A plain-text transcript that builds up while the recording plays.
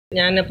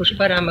I am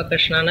Pushpa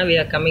Ramakrishnan. We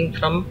are coming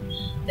from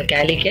the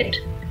Calicut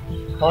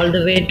all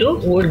the way to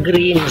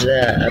Woodgreens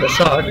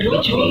Resort,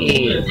 which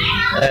we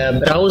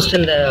browsed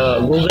in the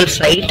Google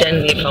site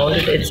and we found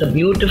it. It's a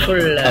beautiful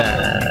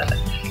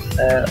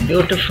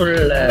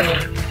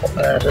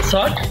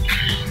resort,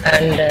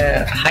 and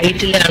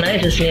Haitilana,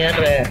 it is near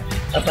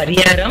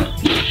Pariyaram,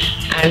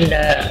 and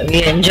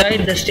we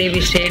enjoyed the stay.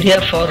 We stayed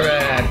here for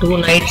 2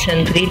 nights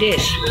and 3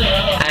 days,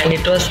 and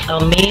it was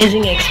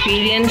amazing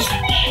experience.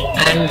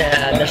 And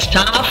the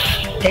staff,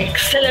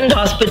 excellent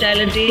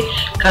hospitality,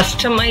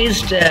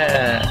 customized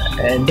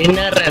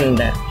dinner and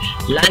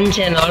lunch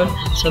and all.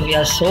 So we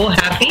are so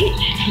happy.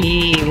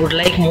 We would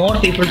like more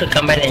people to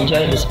come and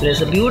enjoy this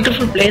place. A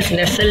beautiful place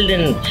nestled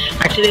in.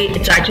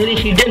 It's actually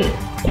hidden,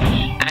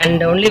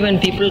 and only when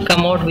people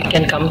come out we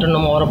can come to know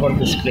more about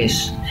this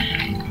place.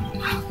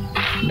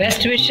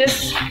 Best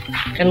wishes.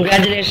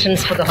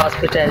 Congratulations for the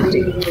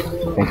hospitality.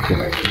 Thank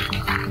you.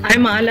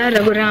 I'm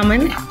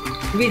Raghuraman.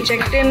 We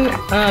checked in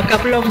a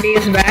couple of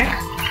days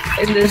back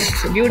in this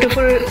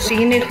beautiful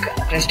scenic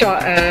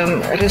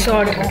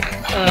resort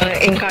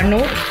in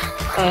Kannur.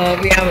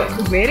 We are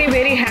very,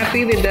 very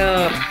happy with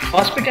the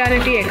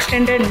hospitality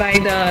extended by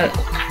the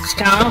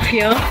staff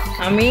here.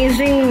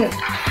 Amazing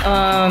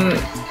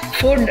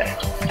food,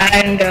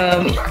 and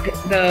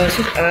the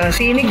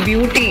scenic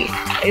beauty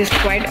is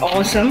quite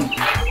awesome.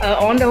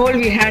 On the whole,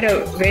 we had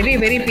a very,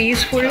 very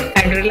peaceful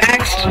and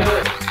relaxed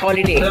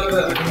holiday.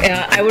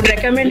 I would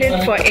recommend it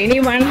for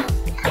anyone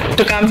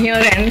to come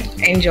here and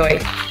enjoy.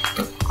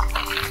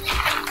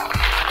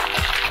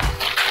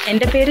 My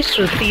name is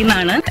Sruthy.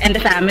 My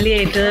family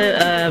is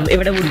here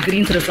at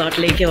Woodgreens Resort.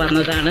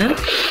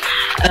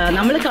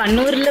 നമ്മൾ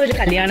കണ്ണൂരിൽ ഒരു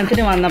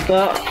കല്യാണത്തിന്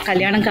വന്നപ്പോൾ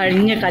കല്യാണം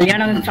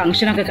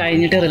ഫംഗ്ഷനൊക്കെ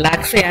കഴിഞ്ഞിട്ട്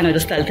relax ചെയ്യാൻ ഒരു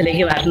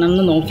സ്ഥലത്തിലേക്ക് വരണം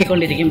എന്ന്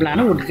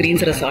നോക്കിക്കൊണ്ടിരിക്കുമ്പോഴാണ്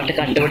വുഡ്ഗ്രീൻസ് റിസോർട്ട്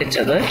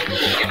കണ്ടുപിടിച്ചത്.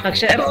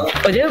 പക്ഷേ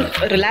ഒരു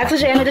റിലാക്സ്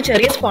ചെയ്യാൻ ഒരു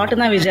ചെറിയ സ്പോട്ട്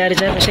എന്നാണ്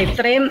വിചാരിച്ചത്. പക്ഷേ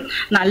ഇത്രയും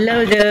നല്ല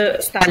ഒരു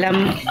സ്ഥലം,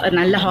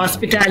 നല്ല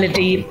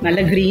ഹോസ്പിറ്റാലിറ്റി, നല്ല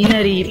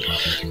ഗ്രീനറി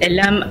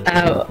എല്ലാം,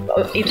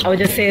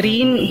 ഒരു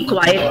സെറീൻ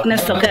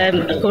ക്വയറ്റ്നെസ് ഒക്കെ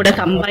കൂടെ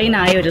കമ്പൈൻ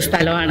ആയ ഒരു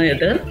സ്ഥലമാണ്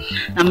ഇത്.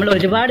 നമ്മൾ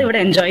ഒരുപാട്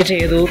ഇവിടെ എൻജോയ്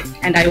ചെയ്തു.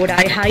 And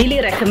I highly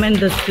recommend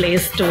this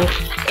place to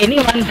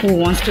anyone who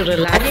wants to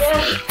relax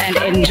and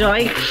enjoy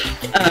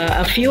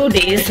a few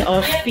days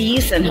of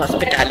peace and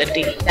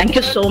hospitality. Thank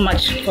you so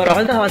much for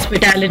all the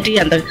hospitality,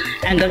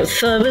 and the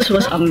service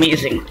was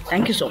amazing.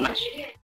 Thank you so much.